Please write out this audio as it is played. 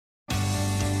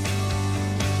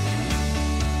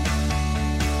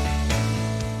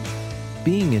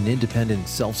Being an independent,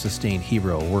 self-sustained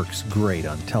hero works great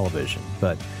on television,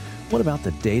 but what about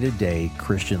the day-to-day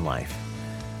Christian life?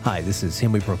 Hi, this is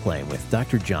Him We Proclaim with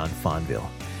Dr. John Fonville.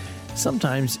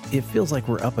 Sometimes it feels like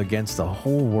we're up against the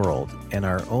whole world and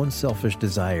our own selfish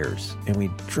desires, and we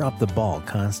drop the ball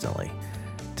constantly.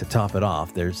 To top it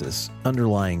off, there's this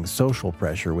underlying social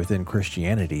pressure within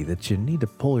Christianity that you need to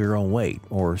pull your own weight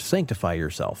or sanctify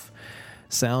yourself.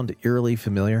 Sound eerily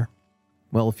familiar?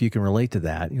 Well, if you can relate to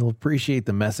that, you'll appreciate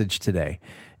the message today.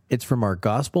 It's from our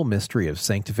Gospel Mystery of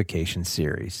Sanctification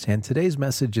series, and today's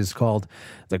message is called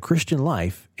The Christian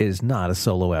Life is Not a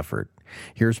Solo Effort.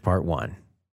 Here's part one.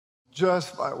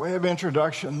 Just by way of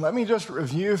introduction, let me just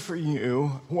review for you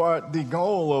what the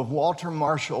goal of Walter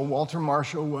Marshall. Walter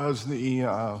Marshall was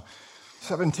the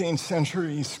 17th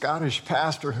century Scottish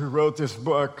pastor who wrote this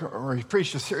book, or he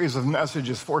preached a series of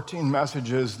messages, 14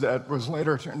 messages, that was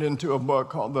later turned into a book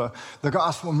called the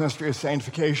Gospel Mystery of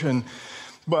Sanctification.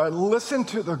 But listen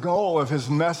to the goal of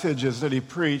his messages that he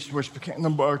preached, which became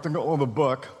the book, the goal of the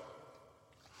book.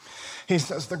 He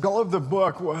says the goal of the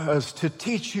book was to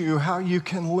teach you how you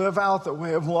can live out the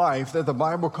way of life that the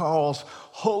Bible calls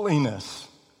holiness.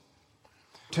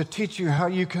 To teach you how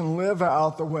you can live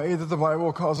out the way that the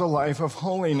Bible calls a life of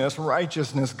holiness,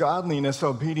 righteousness, godliness,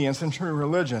 obedience, and true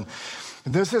religion.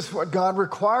 This is what God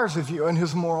requires of you in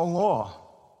his moral law,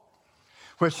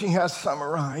 which he has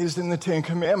summarized in the Ten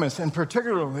Commandments, and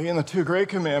particularly in the two great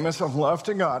commandments of love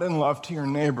to God and love to your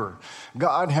neighbor.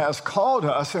 God has called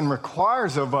us and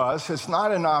requires of us. It's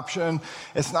not an option.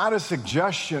 It's not a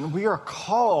suggestion. We are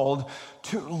called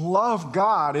to love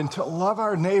God and to love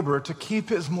our neighbor, to keep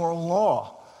his moral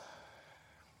law.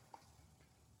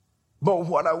 But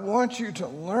what I want you to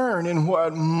learn, and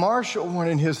what Marshall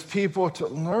wanted his people to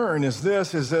learn, is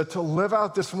that to live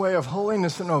out this way of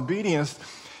holiness and obedience,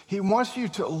 he wants you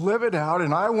to live it out,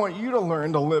 and I want you to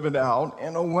learn to live it out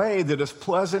in a way that is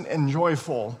pleasant and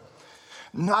joyful,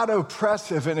 not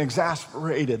oppressive and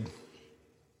exasperated.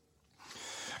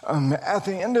 At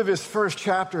the end of his first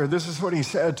chapter, this is what he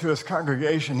said to his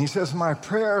congregation. He says, "My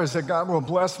prayer is that God will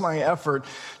bless my effort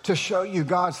to show you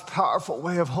God's powerful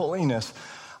way of holiness.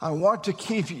 I want to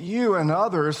keep you and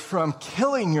others from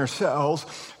killing yourselves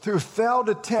through failed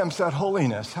attempts at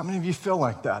holiness." How many of you feel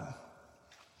like that?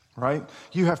 Right?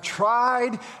 You have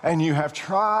tried, and you have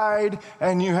tried,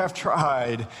 and you have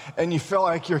tried, and you feel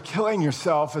like you're killing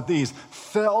yourself at these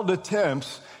failed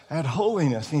attempts at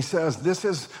holiness. And he says, this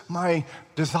is my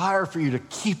desire for you, to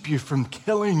keep you from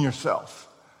killing yourself.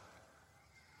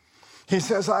 He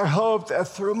says, I hope that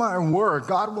through my work,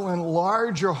 God will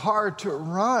enlarge your heart to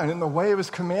run in the way of his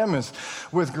commandments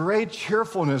with great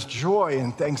cheerfulness, joy,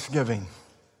 and thanksgiving.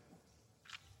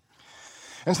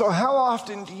 And so how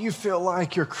often do you feel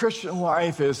like your Christian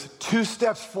life is 2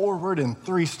 steps forward and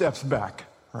 3 steps back,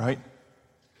 right?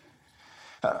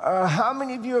 How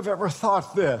many of you have ever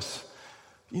thought this?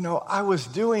 You know, I was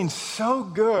doing so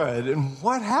good, and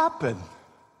what happened,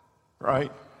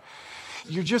 right?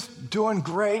 You're just doing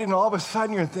great, and all of a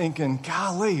sudden you're thinking,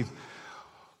 golly,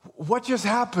 what just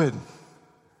happened?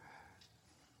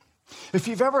 If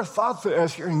you've ever thought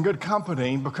this, you're in good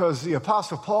company, because the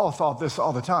Apostle Paul thought this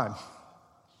all the time.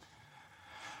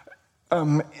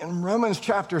 In Romans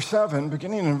chapter 7,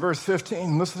 beginning in verse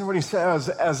 15, listen to what he says.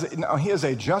 Now he is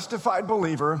a justified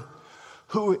believer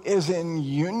who is in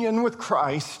union with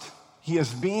Christ. He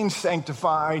is being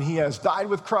sanctified. He has died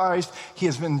with Christ. He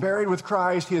has been buried with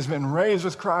Christ. He has been raised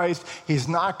with Christ. He's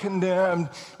not condemned.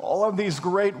 All of these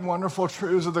great, wonderful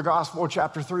truths of the gospel,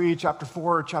 chapter 3, chapter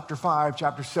 4, chapter 5,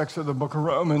 chapter 6 of the book of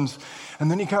Romans.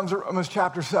 And then he comes to Romans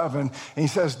chapter 7, and he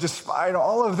says, despite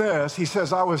all of this, he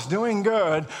says, I was doing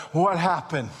good. What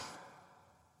happened?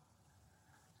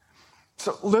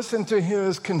 So listen to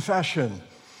his confession.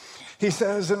 He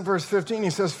says in verse 15, he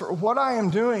says, for what I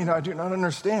am doing, I do not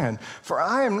understand. For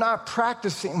I am not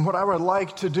practicing what I would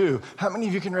like to do. How many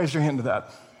of you can raise your hand to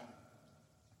that?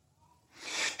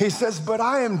 He says, but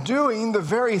I am doing the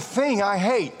very thing I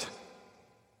hate.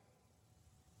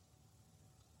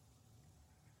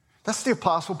 That's the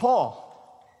Apostle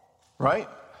Paul, right?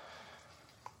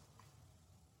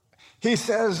 He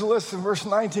says, listen, verse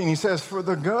 19, he says, for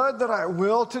the good that I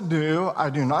will to do,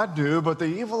 I do not do, but the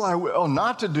evil I will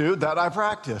not to do, that I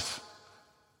practice.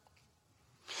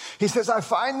 He says, I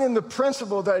find in the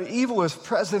principle that evil is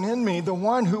present in me, the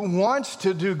one who wants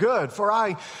to do good. For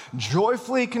I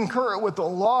joyfully concur with the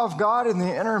law of God in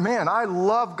the inner man. I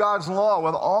love God's law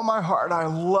with all my heart. I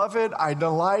love it. I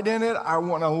delight in it. I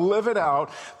want to live it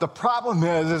out. The problem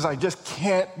is I just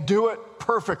can't do it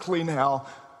perfectly now.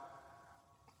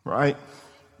 Right?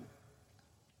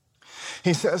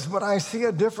 He says, but I see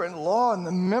a different law in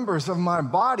the members of my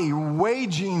body,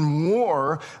 waging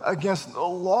war against the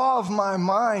law of my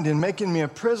mind and making me a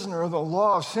prisoner of the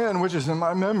law of sin, which is in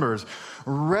my members.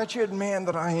 Wretched man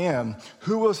that I am,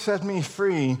 who will set me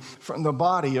free from the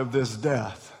body of this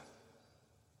death?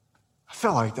 I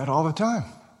feel like that all the time.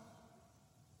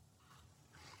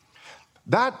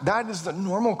 That is the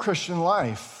normal Christian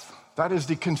life. That is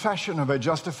the confession of a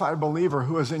justified believer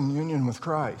who is in union with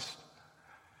Christ.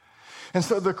 And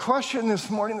so the question this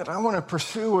morning that I want to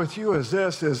pursue with you is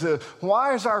this,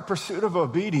 why is our pursuit of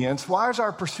obedience, why is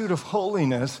our pursuit of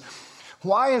holiness,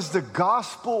 why is the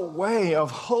gospel way of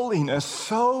holiness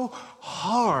so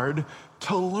hard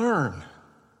to learn?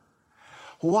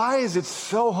 Why is it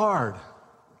so hard?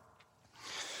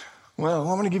 Well,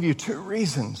 I'm going to give you two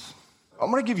reasons.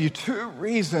 I'm going to give you two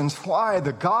reasons why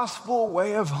the gospel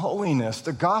way of holiness,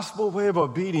 the gospel way of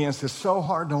obedience is so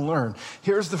hard to learn.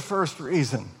 Here's the first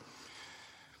reason.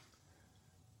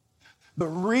 The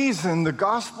reason the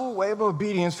gospel way of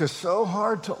obedience is so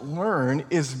hard to learn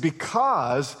is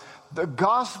because the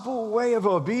gospel way of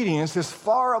obedience is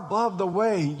far above the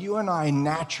way you and I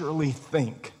naturally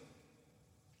think.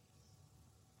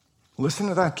 Listen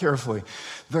to that carefully.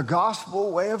 The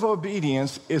gospel way of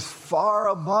obedience is far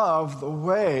above the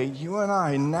way you and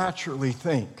I naturally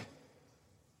think.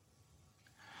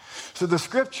 So the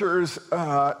scriptures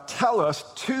tell us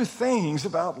two things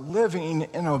about living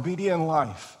an obedient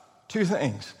life. Two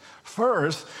things.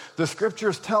 First, the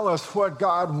scriptures tell us what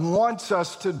God wants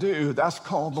us to do. That's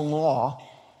called the law.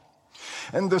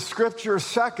 And the scriptures,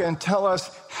 second, tell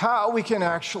us how we can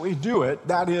actually do it.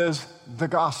 That is the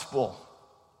gospel.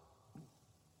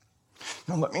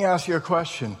 Now, let me ask you a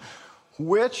question.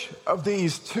 Which of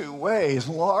these two ways,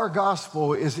 law or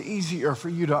gospel, is easier for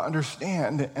you to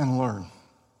understand and learn?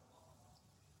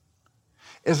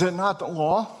 Is it not the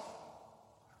law?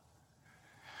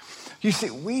 You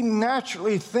see, we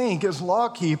naturally think as law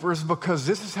keepers because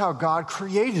this is how God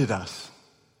created us.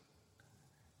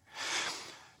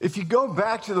 If you go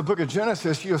back to the book of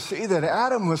Genesis, you'll see that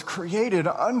Adam was created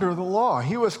under the law.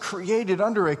 He was created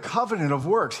under a covenant of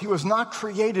works. He was not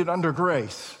created under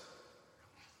grace.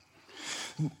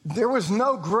 There was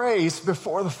no grace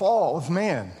before the fall of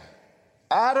man.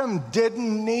 Adam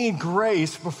didn't need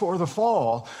grace before the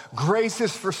fall. Grace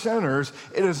is for sinners.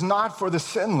 It is not for the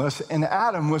sinless, and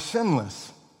Adam was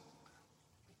sinless.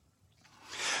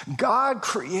 God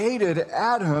created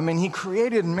Adam, and he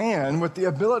created man with the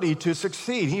ability to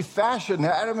succeed. He fashioned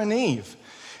Adam and Eve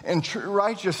in true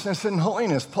righteousness and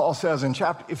holiness, Paul says in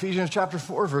Ephesians chapter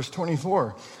 4, verse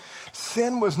 24.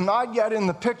 Sin was not yet in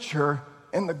the picture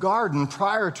in the garden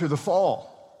prior to the fall.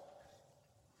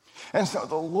 And so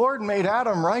the Lord made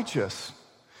Adam righteous,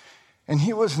 and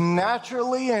he was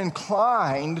naturally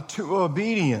inclined to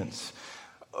obedience.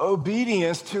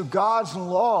 Obedience to God's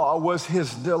law was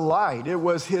his delight. It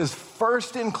was his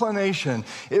first inclination.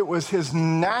 It was his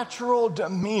natural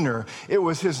demeanor. It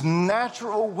was his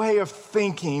natural way of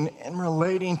thinking and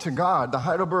relating to God. The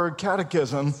Heidelberg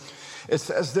Catechism, it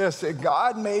says this, that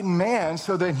God made man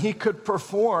so that he could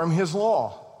perform his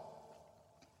law.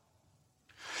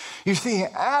 You see,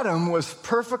 Adam was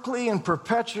perfectly and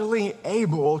perpetually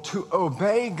able to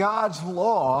obey God's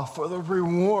law for the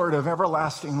reward of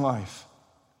everlasting life.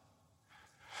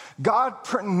 God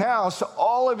pronounced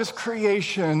all of his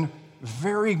creation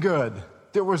very good.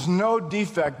 There was no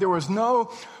defect. There was no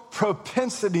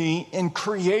propensity in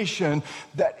creation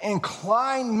that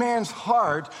inclined man's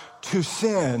heart to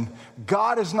sin.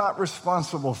 God is not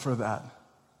responsible for that.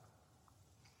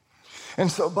 And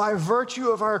so by virtue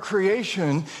of our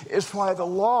creation is why the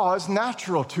law is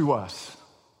natural to us.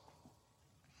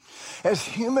 As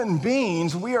human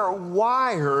beings, we are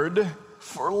wired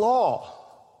for law.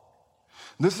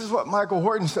 This is what Michael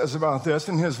Horton says about this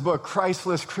in his book,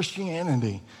 Christless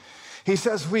Christianity. He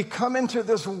says, we come into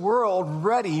this world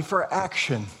ready for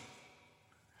action.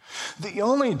 The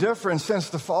only difference since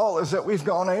the fall is that we've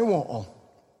gone AWOL,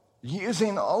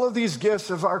 using all of these gifts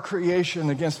of our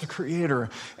creation against the Creator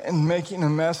and making a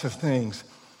mess of things.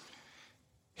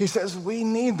 He says we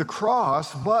need the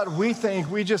cross, but we think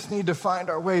we just need to find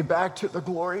our way back to the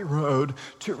glory road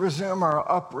to resume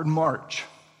our upward march.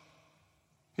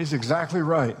 He's exactly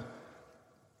right.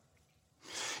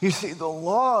 You see, the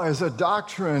law is a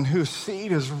doctrine whose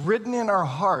seed is written in our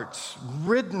hearts,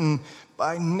 written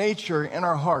by nature in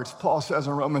our hearts. Paul says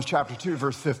in Romans chapter 2,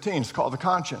 verse 15, it's called the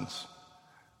conscience.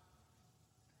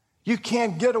 You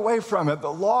can't get away from it.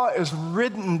 The law is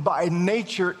written by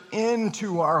nature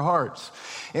into our hearts.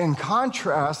 In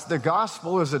contrast, the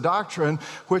gospel is a doctrine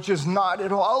which is not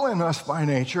at all in us by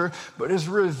nature, but is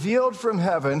revealed from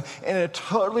heaven, and it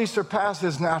totally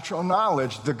surpasses natural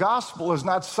knowledge. The gospel is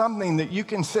not something that you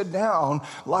can sit down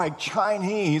like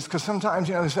Chinese, because sometimes,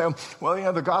 they say,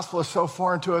 well, the gospel is so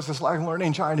foreign to us, it's like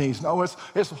learning Chinese. No,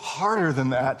 it's harder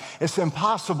than that. It's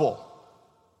impossible.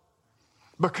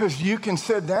 Because you can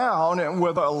sit down and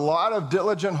with a lot of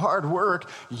diligent hard work,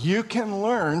 you can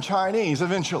learn Chinese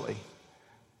eventually,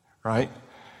 right?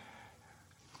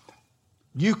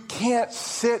 You can't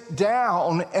sit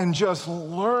down and just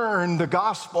learn the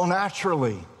gospel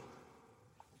naturally.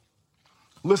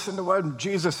 Listen to what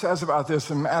Jesus says about this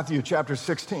in Matthew chapter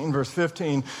 16, verse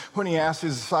 15. When he asks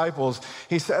his disciples,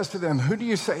 he says to them, "Who do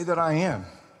you say that I am?"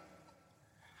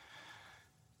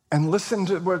 And listen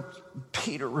to what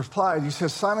Peter replied. He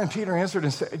says, Simon Peter answered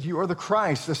and said, "You are the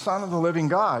Christ, the Son of the living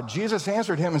God." Jesus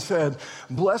answered him and said,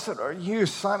 "Blessed are you,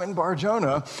 Simon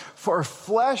Bar-Jonah, for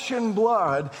flesh and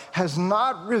blood has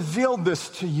not revealed this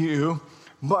to you,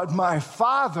 but my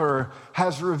Father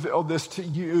has revealed this to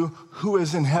you who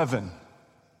is in heaven."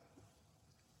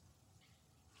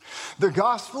 The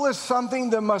gospel is something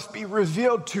that must be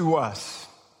revealed to us.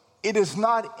 It is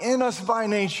not in us by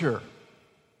nature.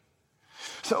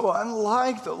 So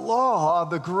unlike the law,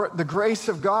 the grace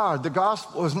of God, the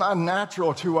gospel is not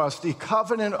natural to us. The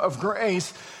covenant of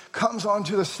grace comes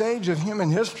onto the stage of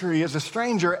human history as a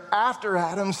stranger after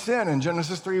Adam's sin in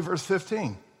Genesis 3, verse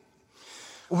 15.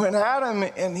 When Adam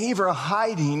and Eve are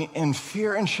hiding in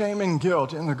fear and shame and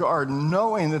guilt in the garden,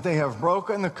 knowing that they have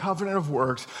broken the covenant of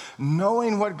works,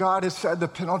 knowing what God has said the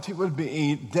penalty would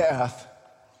be, death,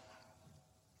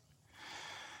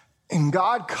 and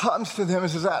God comes to them and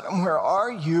says, "Adam, where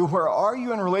are you? Where are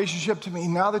you in relationship to me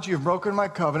now that you've broken my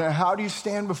covenant? How do you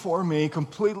stand before me?"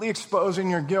 Completely exposing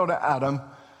your guilt to Adam.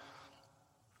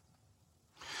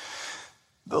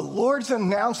 The Lord's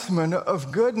announcement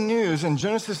of good news in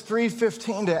Genesis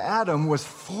 3:15 to Adam was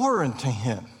foreign to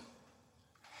him.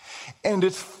 And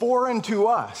it's foreign to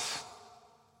us.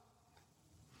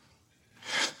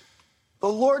 The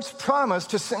Lord's promise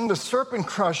to send the serpent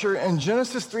crusher in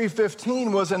Genesis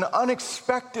 3:15 was an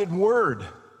unexpected word.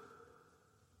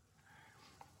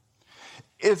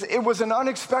 It was an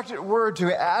unexpected word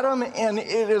to Adam, and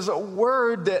it is a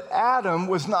word that Adam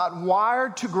was not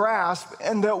wired to grasp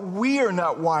and that we are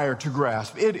not wired to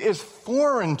grasp. It is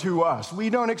foreign to us. We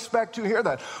don't expect to hear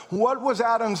that. What was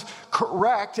Adam's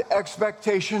correct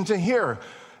expectation to hear?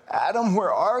 "Adam,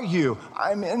 where are you?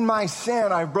 I'm in my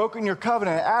sin. I've broken your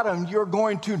covenant. Adam, you're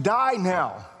going to die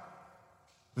now."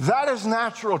 That is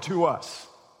natural to us.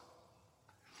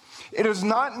 It is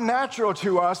not natural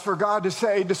to us for God to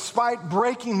say, "Despite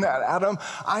breaking that, Adam,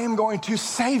 I am going to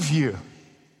save you."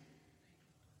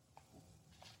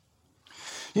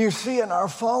 You see, in our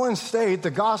fallen state,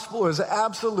 the gospel is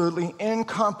absolutely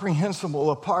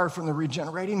incomprehensible apart from the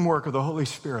regenerating work of the Holy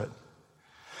Spirit.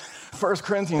 1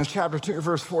 Corinthians chapter 2,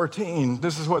 verse 14,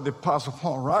 this is what the Apostle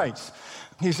Paul writes.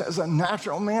 He says, "A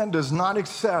natural man does not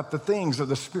accept the things of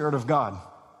the Spirit of God,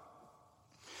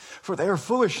 for they are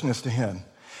foolishness to him.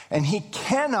 And he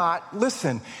cannot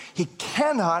understand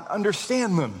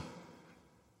them.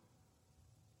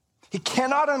 He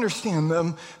cannot understand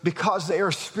them because they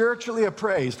are spiritually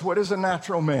appraised." What is a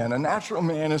natural man? A natural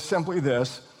man is simply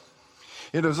this.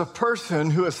 It is a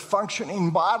person who is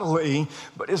functioning bodily,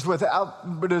 but is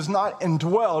not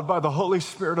indwelled by the Holy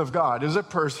Spirit of God. It is a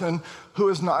person who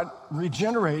is not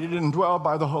regenerated and indwelled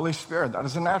by the Holy Spirit. That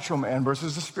is a natural man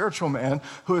versus a spiritual man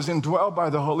who is indwelled by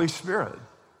the Holy Spirit.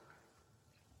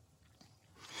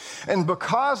 And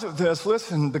because of this,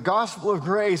 listen, the gospel of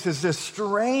grace is this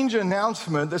strange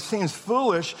announcement that seems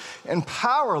foolish and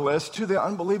powerless to the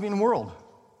unbelieving world.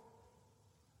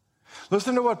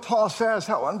 Listen to what Paul says,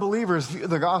 how unbelievers view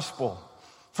the gospel.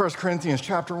 1 Corinthians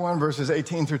chapter 1, verses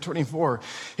 18 through 24.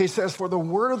 He says, "For the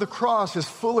word of the cross is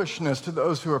foolishness to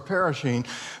those who are perishing,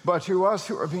 but to us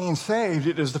who are being saved,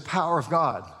 it is the power of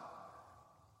God."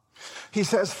 He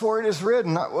says, "For it is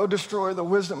written, I will destroy the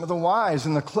wisdom of the wise,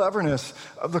 and the cleverness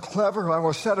of the clever I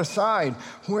will set aside.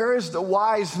 Where is the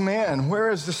wise man? Where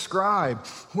is the scribe?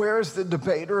 Where is the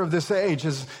debater of this age?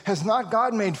 Has not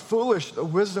God made foolish the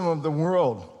wisdom of the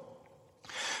world?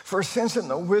 For since in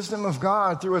the wisdom of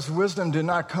God, through his wisdom did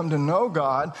not come to know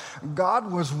God, God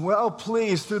was well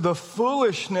pleased through the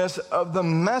foolishness of the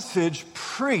message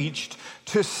preached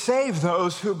to save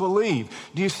those who believe.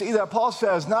 Do you see that? Paul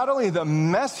says not only the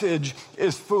message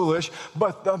is foolish,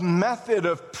 but the method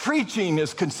of preaching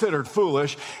is considered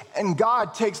foolish. And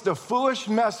God takes the foolish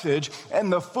message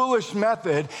and the foolish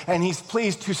method, and he's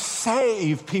pleased to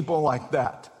save people like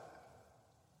that.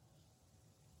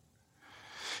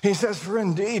 He says, for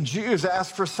indeed, Jews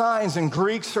ask for signs and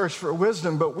Greeks search for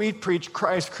wisdom, but we preach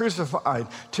Christ crucified,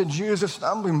 to Jews a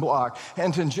stumbling block,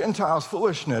 and to Gentiles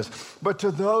foolishness. But to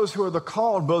those who are the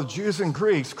called, both Jews and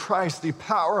Greeks, Christ the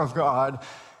power of God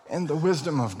and the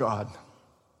wisdom of God.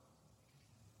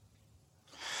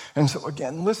 And so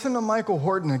again, listen to Michael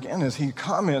Horton again as he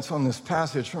comments on this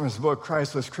passage from his book,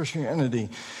 Christless Christianity.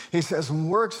 He says,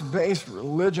 works-based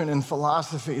religion and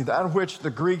philosophy, that which the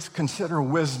Greeks consider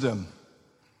wisdom,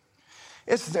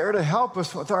 it's there to help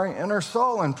us with our inner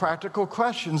soul and practical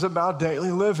questions about daily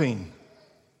living.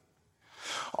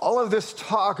 All of this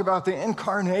talk about the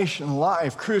incarnation,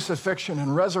 life, crucifixion,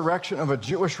 and resurrection of a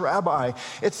Jewish rabbi,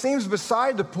 it seems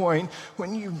beside the point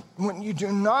when you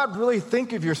do not really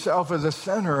think of yourself as a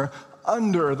sinner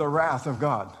under the wrath of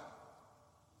God.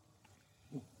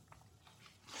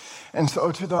 And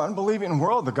so to the unbelieving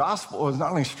world, the gospel is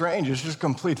not only strange, it's just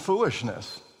complete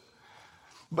foolishness.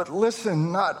 But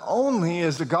listen, not only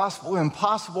is the gospel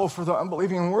impossible for the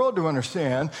unbelieving world to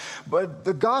understand, but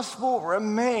the gospel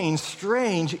remains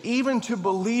strange even to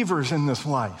believers in this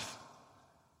life.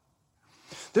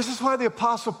 This is why the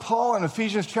Apostle Paul in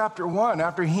Ephesians chapter 1,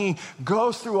 after he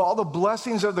goes through all the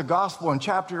blessings of the gospel in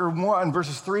chapter 1,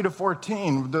 verses 3 to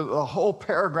 14, the whole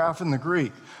paragraph in the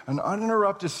Greek, an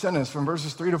uninterrupted sentence from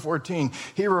verses 3 to 14,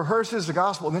 he rehearses the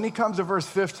gospel. Then he comes to verse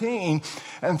 15,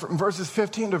 and from verses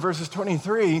 15 to verses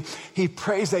 23, he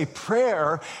prays a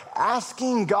prayer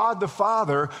asking God the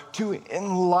Father to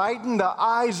enlighten the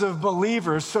eyes of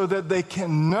believers so that they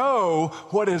can know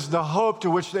what is the hope to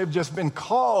which they've just been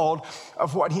called,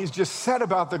 of what he's just said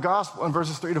about the gospel in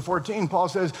verses 3 to 14. Paul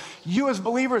says, you as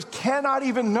believers cannot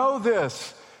even know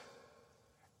this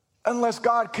unless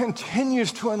God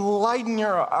continues to enlighten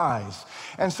your eyes.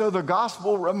 And so the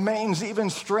gospel remains even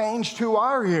strange to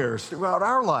our ears throughout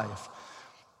our life.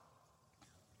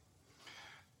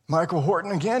 Michael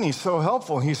Horton, again, he's so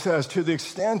helpful. He says, to the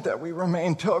extent that we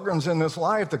remain pilgrims in this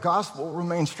life, the gospel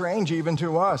remains strange even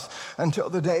to us. Until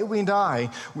the day we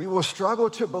die, we will struggle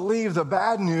to believe the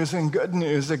bad news and good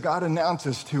news that God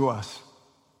announces to us.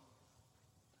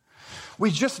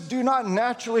 We just do not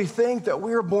naturally think that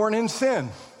we are born in sin,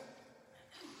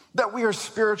 that we are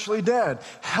spiritually dead,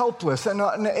 helpless, and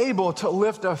unable to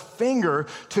lift a finger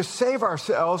to save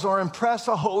ourselves or impress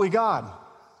a holy God.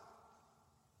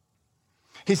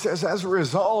 He says, as a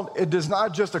result, it does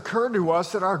not just occur to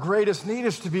us that our greatest need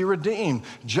is to be redeemed,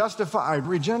 justified,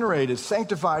 regenerated,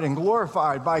 sanctified, and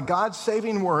glorified by God's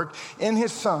saving work in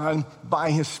his Son by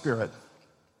his Spirit.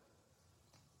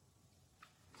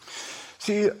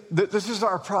 See, this is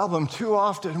our problem. Too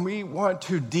often we want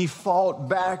to default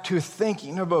back to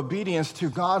thinking of obedience to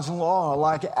God's law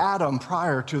like Adam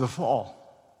prior to the fall.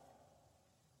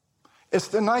 It's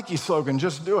the Nike slogan,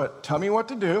 just do it. Tell me what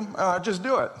to do, just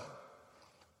do it.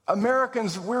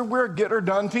 Americans, we're get her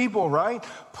done people, right?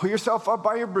 Pull yourself up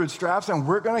by your bootstraps and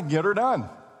we're going to get her done.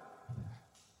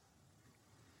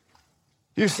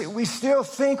 You see, we still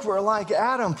think we're like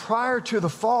Adam prior to the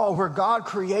fall, where God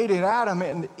created Adam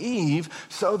and Eve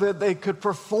so that they could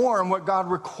perform what God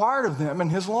required of them in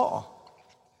his law.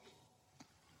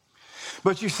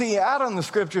 But you see, Adam, the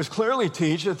scriptures clearly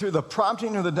teach that through the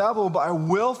prompting of the devil by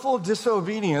willful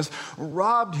disobedience,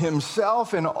 robbed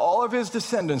himself and all of his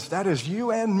descendants, that is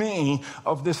you and me,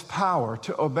 of this power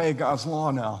to obey God's law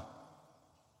now.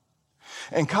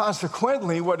 And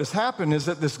consequently, what has happened is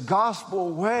that this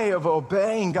gospel way of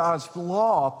obeying God's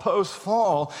law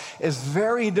post-fall is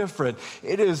very different.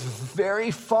 It is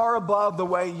very far above the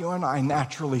way you and I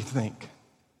naturally think.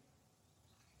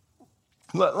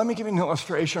 Let me give you an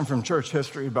illustration from church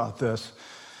history about this.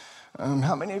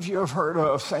 How many of you have heard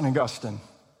of St. Augustine?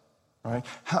 Right?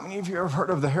 How many of you have heard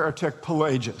of the heretic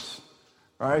Pelagius?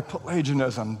 Right?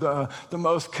 Pelagianism. The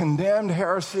most condemned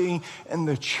heresy in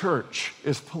the church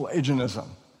is Pelagianism.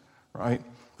 Right?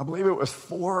 I believe it was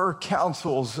 4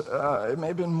 councils, it may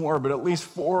have been more, but at least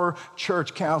 4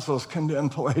 church councils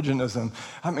condemned Pelagianism.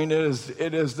 I mean,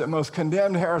 it is the most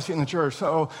condemned heresy in the church.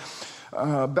 So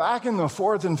back in the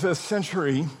 4th and 5th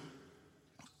century,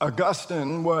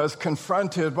 Augustine was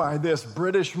confronted by this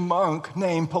British monk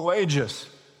named Pelagius.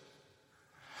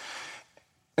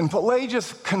 And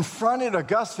Pelagius confronted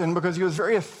Augustine because he was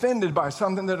very offended by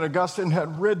something that Augustine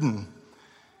had written.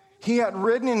 He had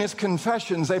written in his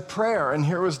Confessions a prayer, and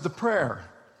here was the prayer.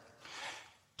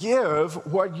 Give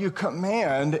what you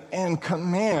command and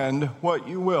command what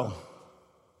you will.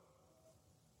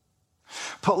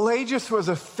 Pelagius was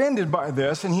offended by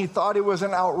this, and he thought it was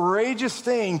an outrageous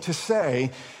thing to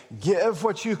say, give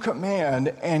what you command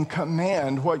and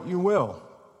command what you will.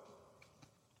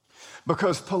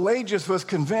 Because Pelagius was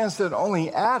convinced that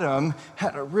only Adam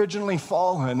had originally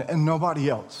fallen and nobody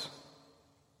else.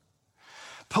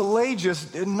 Pelagius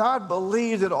did not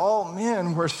believe that all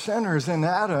men were sinners in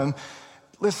Adam,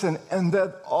 and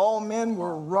that all men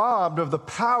were robbed of the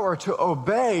power to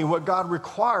obey what God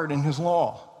required in his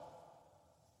law.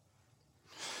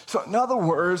 So in other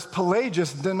words,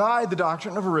 Pelagius denied the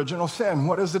doctrine of original sin.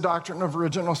 What is the doctrine of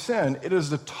original sin? It is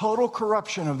the total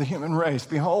corruption of the human race.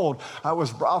 Behold, I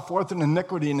was brought forth in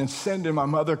iniquity, and in sin did my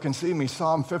mother conceive me.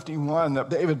 Psalm 51 that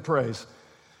David prays.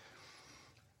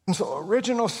 And so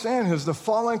original sin is the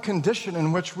fallen condition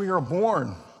in which we are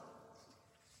born.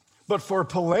 But for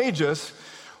Pelagius,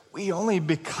 we only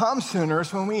become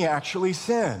sinners when we actually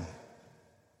sin.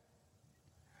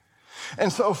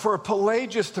 And so for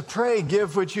Pelagius to pray,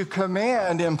 give what you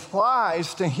command,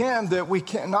 implies to him that we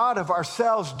cannot of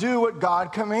ourselves do what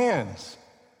God commands.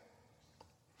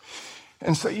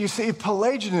 And so you see,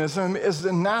 Pelagianism is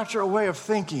the natural way of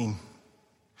thinking.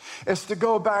 It's to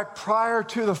go back prior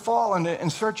to the fall and to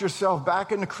insert yourself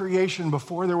back into creation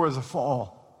before there was a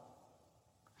fall.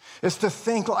 It's to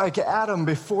think like Adam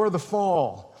before the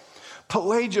fall.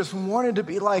 Pelagius wanted to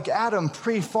be like Adam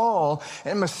pre-fall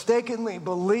and mistakenly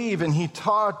believed, and he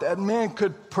taught that men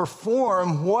could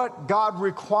perform what God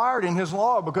required in his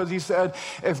law, because he said,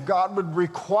 if God would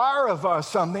require of us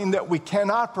something that we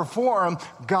cannot perform,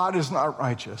 God is not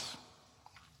righteous.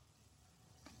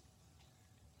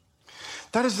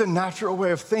 That is the natural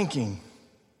way of thinking.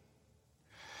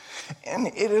 And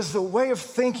it is the way of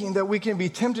thinking that we can be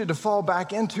tempted to fall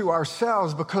back into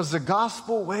ourselves, because the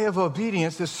gospel way of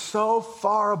obedience is so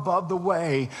far above the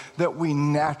way that we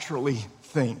naturally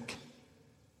think.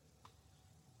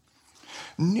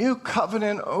 New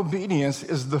covenant obedience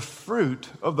is the fruit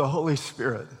of the Holy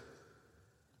Spirit.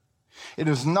 It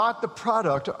is not the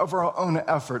product of our own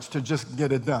efforts to just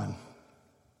get it done.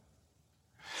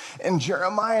 In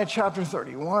Jeremiah chapter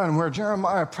 31, where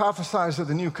Jeremiah prophesies of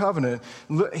the new covenant,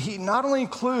 he not only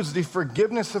includes the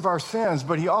forgiveness of our sins,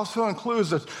 but he also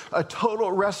includes a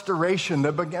total restoration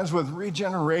that begins with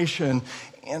regeneration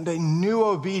and a new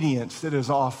obedience that is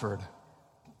offered.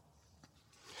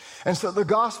 And so the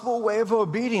gospel way of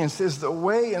obedience is the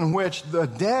way in which the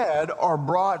dead are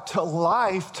brought to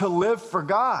life to live for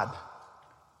God.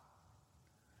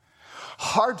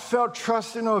 Heartfelt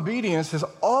trust and obedience has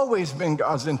always been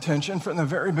God's intention from the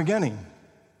very beginning.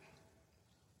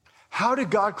 How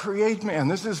did God create man?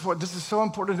 This is so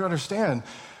important to understand.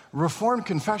 Reformed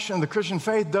confession of the Christian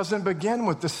faith doesn't begin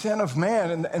with the sin of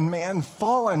man and man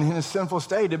fallen in his sinful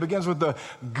state. It begins with the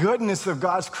goodness of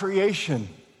God's creation.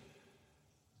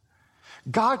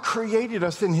 God created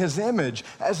us in his image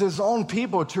as his own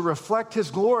people to reflect his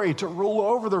glory, to rule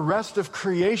over the rest of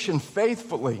creation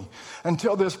faithfully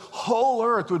until this whole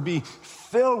earth would be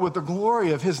filled with the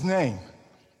glory of his name.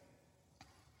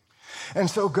 And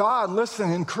so God,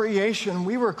 listen, in creation,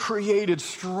 we were created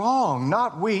strong,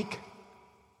 not weak.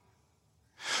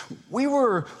 We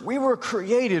were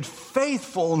created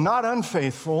faithful, not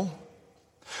unfaithful.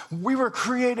 We were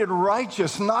created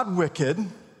righteous, not wicked.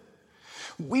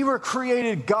 We were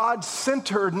created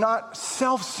God-centered, not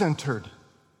self-centered.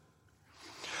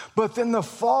 But then the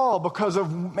fall, because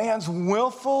of man's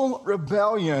willful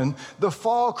rebellion, the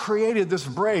fall created this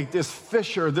break, this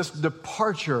fissure, this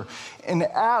departure. In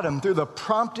Adam, through the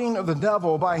prompting of the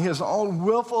devil, by his own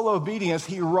willful obedience,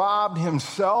 he robbed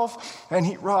himself and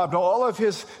he robbed all of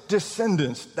his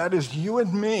descendants, that is you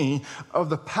and me,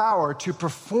 of the power to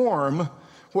perform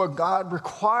what God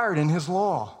required in his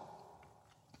law.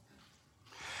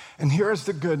 And here's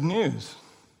the good news.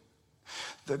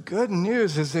 The good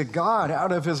news is that God,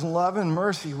 out of his love and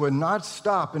mercy, would not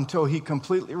stop until he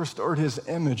completely restored his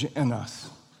image in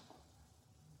us.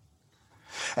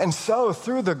 And so,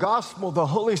 through the gospel, the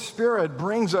Holy Spirit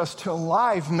brings us to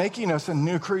life, making us a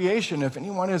new creation. If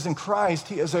anyone is in Christ,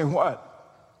 he is a what?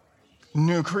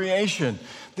 New creation.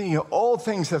 The old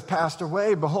things have passed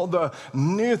away. Behold, the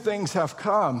new things have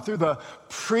come. Through the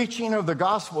preaching of the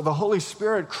gospel, the Holy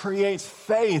Spirit creates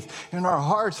faith in our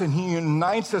hearts and he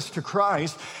unites us to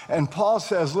Christ. And Paul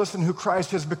says, listen, who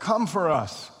Christ has become for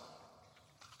us.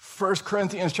 1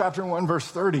 Corinthians chapter 1, verse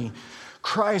 30.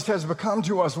 Christ has become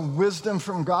to us wisdom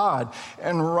from God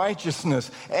and righteousness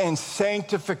and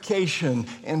sanctification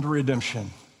and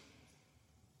redemption.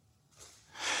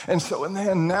 And so in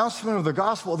the announcement of the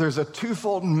gospel, there's a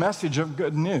twofold message of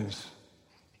good news.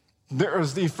 There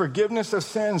is the forgiveness of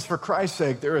sins for Christ's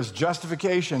sake. There is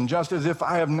justification, just as if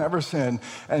I have never sinned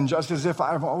and just as if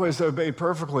I've always obeyed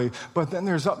perfectly. But then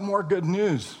there's more good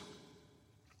news.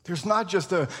 There's not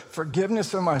just a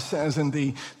forgiveness of my sins and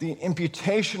the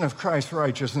imputation of Christ's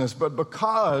righteousness, but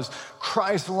because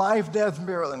Christ's life, death,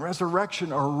 burial, and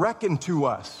resurrection are reckoned to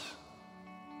us,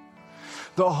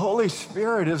 the Holy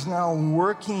Spirit is now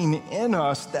working in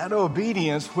us that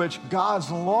obedience which God's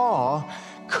law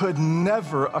could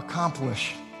never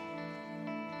accomplish.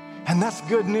 And that's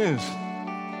good news.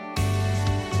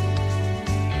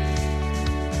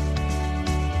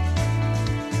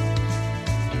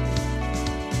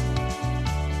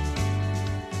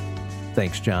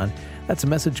 Thanks, John. That's a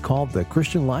message called The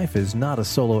Christian Life is Not a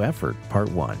Solo Effort, Part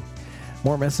 1.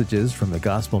 More messages from the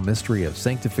Gospel Mystery of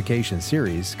Sanctification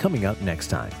series coming up next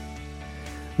time.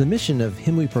 The mission of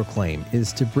Him We Proclaim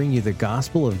is to bring you the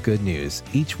gospel of good news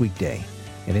each weekday,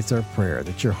 and it's our prayer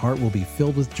that your heart will be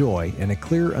filled with joy and a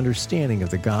clear understanding of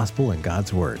the gospel and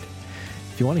God's Word.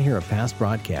 If you want to hear a past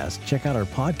broadcast, check out our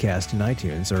podcast in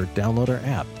iTunes or download our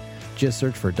app. Just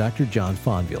search for Dr. John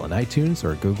Fonville in iTunes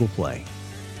or Google Play.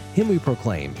 Him We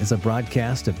Proclaim is a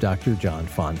broadcast of Dr. John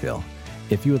Fonville.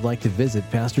 If you would like to visit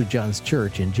Pastor John's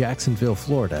church in Jacksonville,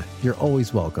 Florida, you're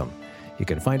always welcome. You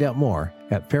can find out more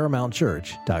at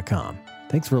ParamountChurch.com.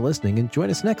 Thanks for listening and join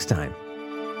us next time.